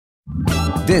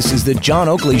This is the John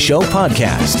Oakley Show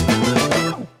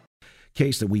podcast.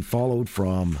 Case that we followed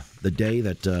from the day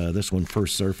that this one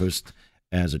first surfaced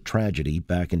as a tragedy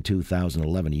back in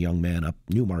 2011. A young man up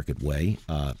Newmarket Way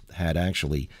had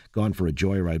actually gone for a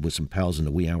joyride with some pals in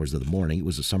the wee hours of the morning. It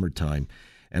was the summertime.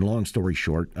 And long story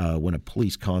short, when a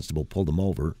police constable pulled him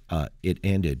over, it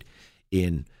ended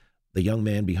in the young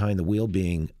man behind the wheel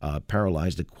being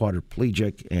paralyzed, a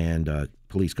quadriplegic, and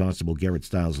police constable Garrett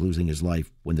Styles losing his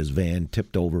life when this van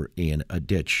tipped over in a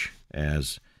ditch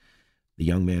as the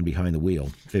young man behind the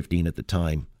wheel, 15 at the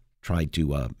time, tried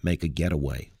to make a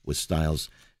getaway with Styles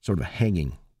sort of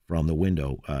hanging from the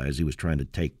window as he was trying to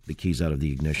take the keys out of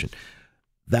the ignition.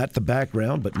 That's the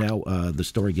background, but now the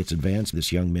story gets advanced.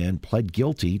 This young man pled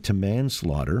guilty to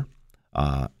manslaughter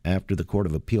after the Court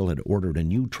of Appeal had ordered a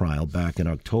new trial back in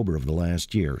October of the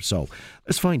last year. So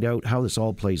let's find out how this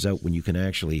all plays out when you can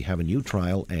actually have a new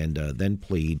trial and then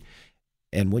plead.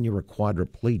 And when you're a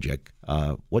quadriplegic,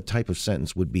 what type of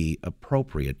sentence would be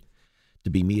appropriate to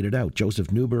be meted out? Joseph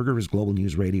Neuberger is Global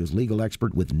News Radio's legal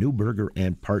expert with Neuberger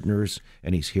and Partners,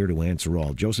 and he's here to answer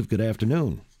all. Joseph, good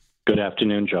afternoon. Good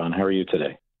afternoon, John. How are you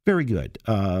today? Very good.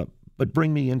 But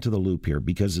bring me into the loop here,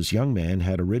 because this young man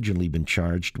had originally been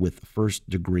charged with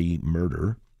first-degree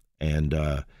murder, and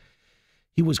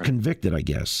he was convicted, I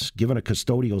guess, given a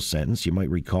custodial sentence. You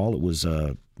might recall it was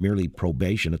merely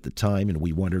probation at the time, and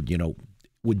we wondered,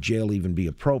 would jail even be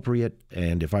appropriate?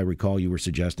 And if I recall, you were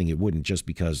suggesting it wouldn't, just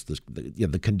because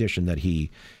the condition that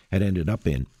he had ended up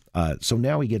in. So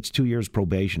now he gets 2 years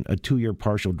probation, a 2-year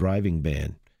partial driving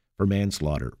ban for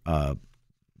manslaughter.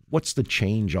 What's the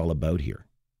change all about here?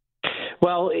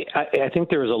 Well, I think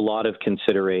there is a lot of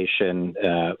consideration,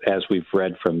 as we've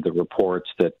read from the reports,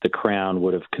 that the Crown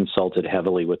would have consulted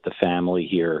heavily with the family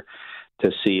here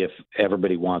to see if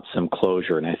everybody wants some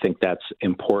closure. And I think that's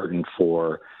important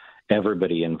for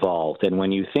everybody involved. And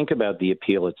when you think about the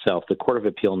appeal itself, the Court of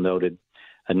Appeal noted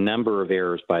a number of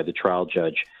errors by the trial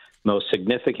judge, most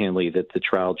significantly that the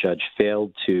trial judge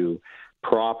failed to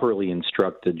properly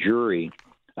instruct the jury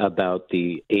about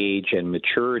the age and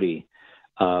maturity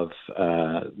of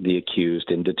the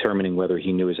accused in determining whether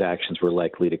he knew his actions were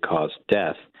likely to cause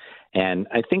death. And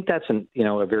I think that's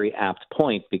a very apt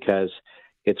point, because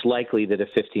it's likely that a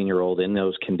 15-year-old in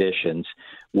those conditions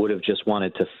would have just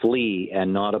wanted to flee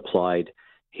and not applied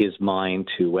his mind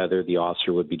to whether the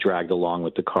officer would be dragged along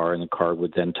with the car and the car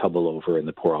would then tumble over and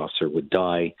the poor officer would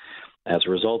die as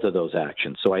a result of those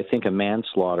actions. So I think a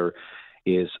manslaughter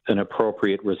is an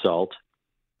appropriate result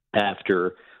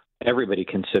after everybody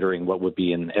considering what would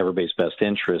be in everybody's best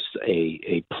interest.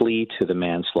 A plea to the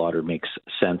manslaughter makes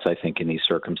sense, I think, in these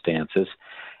circumstances.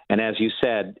 And as you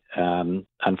said,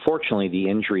 unfortunately, the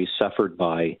injury suffered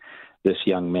by this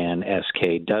young man,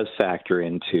 SK, does factor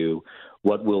into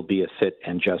what will be a fit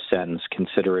and just sentence,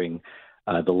 considering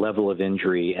the level of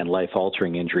injury and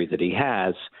life-altering injury that he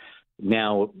has,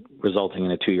 now resulting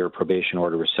in a 2-year probation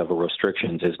order with several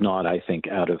restrictions, is not, I think,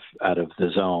 out of the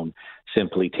zone,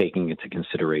 simply taking into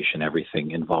consideration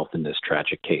everything involved in this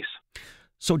tragic case.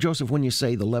 So, Joseph, when you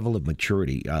say the level of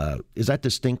maturity, is that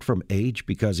distinct from age?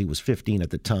 Because he was 15 at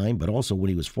the time, but also when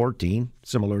he was 14,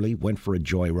 similarly, went for a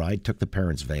joyride, took the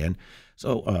parents' van.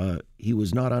 So he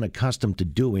was not unaccustomed to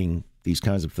doing these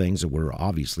kinds of things that were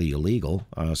obviously illegal.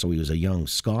 So he was a young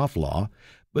scofflaw.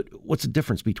 But what's the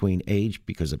difference between age?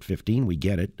 Because at 15, we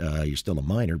get it, you're still a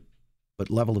minor,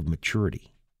 but level of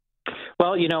maturity.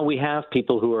 Well, we have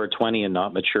people who are 20 and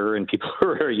not mature, and people who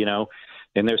are,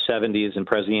 in their 70s and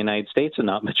president of the United States and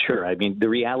not mature. I mean, the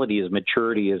reality is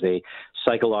maturity is a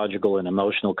psychological and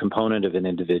emotional component of an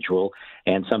individual,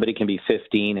 and somebody can be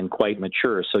 15 and quite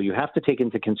mature. So you have to take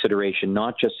into consideration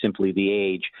not just simply the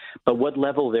age, but what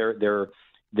level they're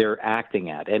acting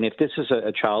at. And if this is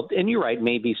a child, and you're right,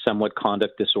 maybe somewhat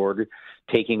conduct disorder,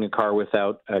 taking a car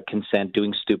without consent,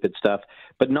 doing stupid stuff,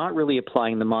 but not really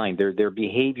applying the mind. Their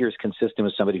behavior is consistent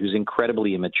with somebody who's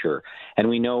incredibly immature. And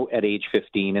we know at age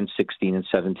 15 and 16 and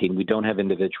 17, we don't have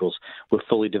individuals with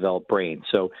fully developed brains.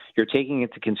 So you're taking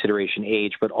into consideration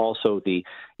age, but also the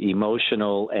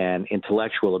emotional and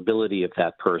intellectual ability of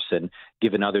that person,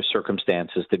 given other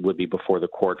circumstances that would be before the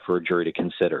court for a jury to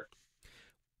consider.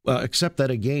 Except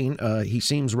that, again, he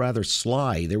seems rather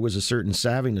sly. There was a certain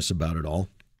savviness about it all.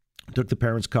 Took the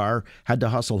parents' car, had to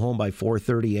hustle home by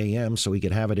 4:30 a.m. so he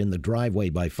could have it in the driveway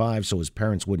by 5 so his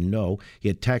parents wouldn't know. He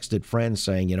had texted friends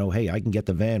saying, hey, I can get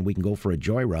the van. We can go for a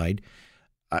joyride.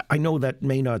 I know that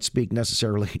may not speak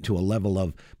necessarily to a level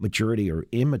of maturity or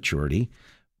immaturity,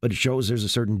 but it shows there's a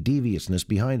certain deviousness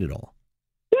behind it all.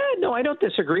 No, I don't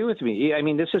disagree with me. I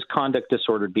mean, this is conduct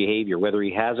disordered behavior, whether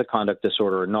he has a conduct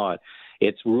disorder or not.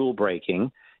 It's rule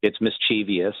breaking. it's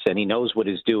mischievous and he knows what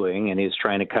he's doing and he's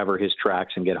trying to cover his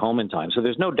tracks and get home in time. So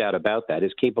there's no doubt about that.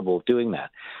 He's capable of doing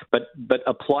that. But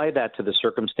apply that to the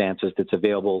circumstances that's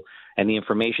available and the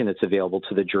information that's available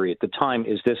to the jury at the time.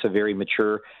 Is this a very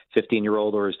mature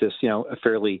 15-year-old, or is this, a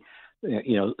fairly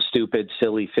stupid,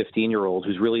 silly 15-year-old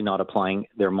who's really not applying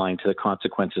their mind to the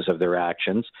consequences of their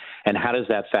actions? And how does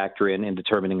that factor in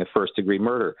determining a first-degree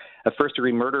murder? A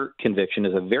first-degree murder conviction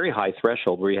is a very high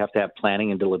threshold where you have to have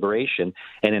planning and deliberation.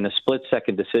 And in a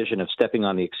split-second decision of stepping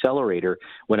on the accelerator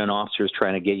when an officer is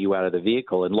trying to get you out of the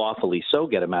vehicle, and lawfully so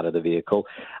get him out of the vehicle,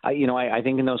 I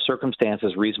think in those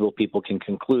circumstances, reasonable people can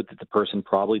conclude that the person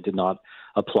probably did not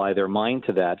apply their mind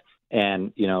to that.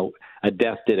 And, a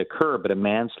death did occur, but a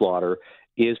manslaughter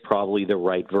is probably the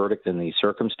right verdict in these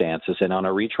circumstances. And on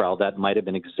a retrial, that might have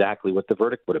been exactly what the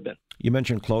verdict would have been. You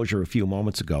mentioned closure a few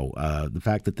moments ago. The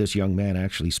fact that this young man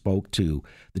actually spoke to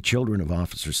the children of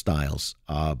Officer Styles,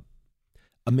 a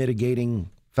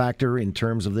mitigating factor in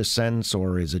terms of this sentence,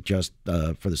 or is it just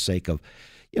for the sake of,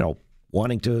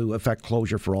 wanting to effect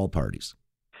closure for all parties?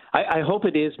 I hope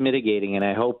it is mitigating, and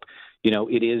I hope,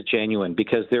 it is genuine,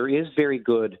 because there is very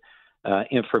good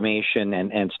information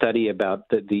and study about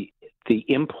the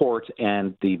import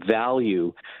and the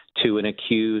value to an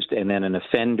accused and then an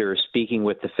offender speaking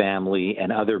with the family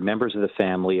and other members of the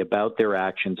family about their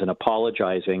actions and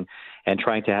apologizing and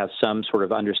trying to have some sort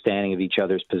of understanding of each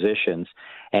other's positions.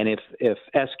 And if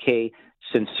SK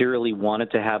sincerely wanted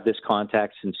to have this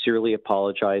contact, sincerely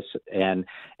apologize, and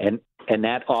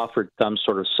that offered some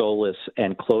sort of solace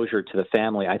and closure to the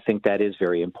family, I think that is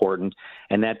very important,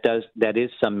 and that is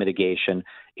some mitigation.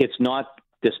 It's not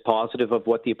dispositive of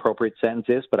what the appropriate sentence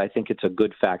is, but I think it's a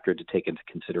good factor to take into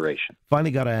consideration.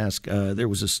 Finally, got to ask, there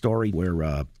was a story where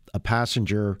a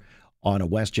passenger on a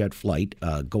WestJet flight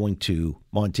going to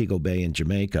Montego Bay in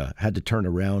Jamaica had to turn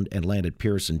around and land at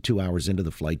Pearson 2 hours into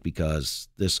the flight because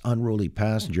this unruly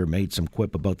passenger made some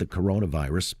quip about the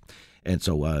coronavirus. And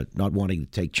so not wanting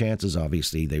to take chances,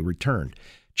 obviously, they returned.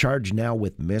 Charged now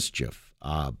with mischief.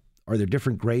 Are there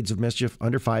different grades of mischief?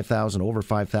 Under 5,000, over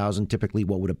 5,000? Typically,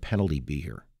 what would a penalty be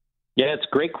here? Yeah, it's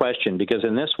a great question, because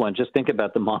in this one, just think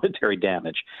about the monetary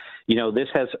damage. This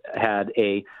has had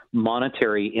a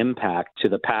monetary impact to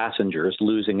the passengers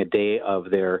losing a day of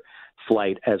their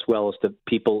flight, as well as the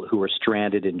people who were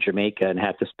stranded in Jamaica and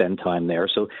had to spend time there.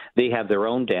 So they have their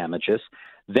own damages.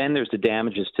 Then there's the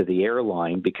damages to the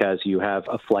airline, because you have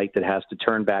a flight that has to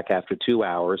turn back after 2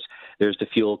 hours. There's the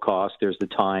fuel cost, there's the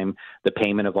time, the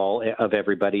payment of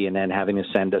everybody, and then having to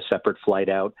send a separate flight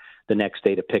out the next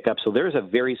day to pick up. So there's a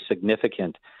very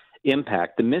significant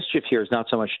impact. The mischief here is not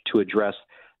so much to address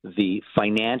the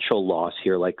financial loss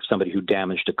here, like somebody who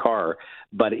damaged a car,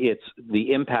 but it's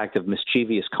the impact of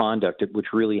mischievous conduct, which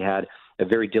really had a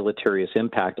very deleterious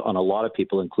impact on a lot of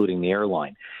people, including the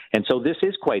airline. And so this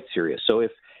is quite serious. So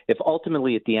if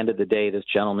ultimately at the end of the day this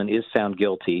gentleman is found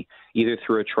guilty, either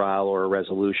through a trial or a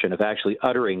resolution, of actually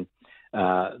uttering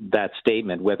that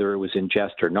statement, whether it was in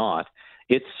jest or not,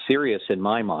 it's serious in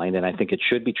my mind, and I think it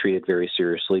should be treated very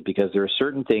seriously, because there are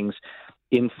certain things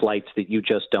in flights that you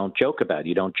just don't joke about.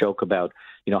 You don't joke about,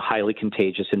 highly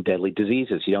contagious and deadly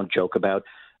diseases. You don't joke about,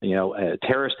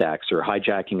 terrorist acts or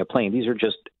hijacking a plane. These are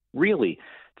just really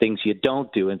things you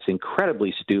don't do. And it's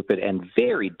incredibly stupid and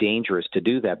very dangerous to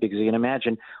do that, because you can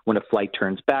imagine when a flight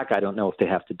turns back, I don't know if they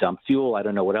have to dump fuel. I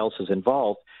don't know what else is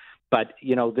involved. But,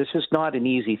 this is not an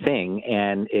easy thing,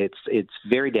 and it's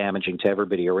very damaging to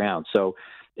everybody around. So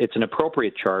it's an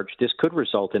appropriate charge. This could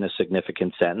result in a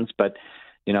significant sentence, but,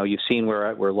 you've seen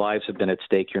where lives have been at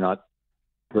stake. We're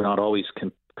not always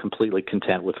completely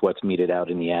content with what's meted out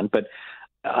in the end. But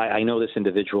I know this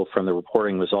individual from the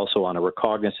reporting was also on a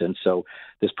recognizance, so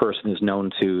this person is known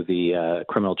to the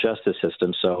criminal justice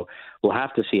system. So we'll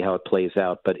have to see how it plays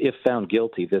out. But if found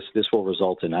guilty, this will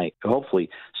result in hopefully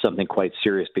something quite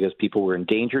serious, because people were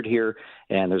endangered here,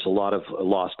 and there's a lot of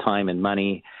lost time and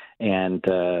money and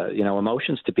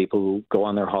emotions to people who go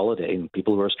on their holiday and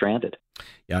people who are stranded.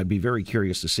 Yeah, I'd be very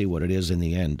curious to see what it is in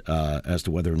the end as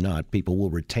to whether or not people will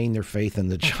retain their faith in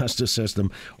the justice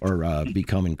system or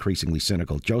become increasingly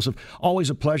cynical. Joseph,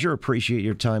 always a pleasure. Appreciate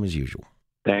your time as usual.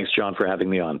 Thanks, John, for having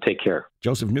me on. Take care.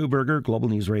 Joseph Neuberger, Global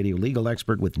News Radio legal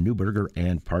expert with Neuberger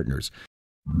and Partners.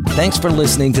 Thanks for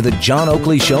listening to the John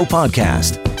Oakley Show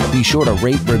podcast. Be sure to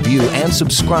rate, review, and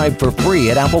subscribe for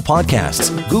free at Apple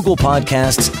Podcasts, Google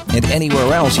Podcasts, and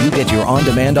anywhere else you get your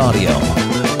on-demand audio.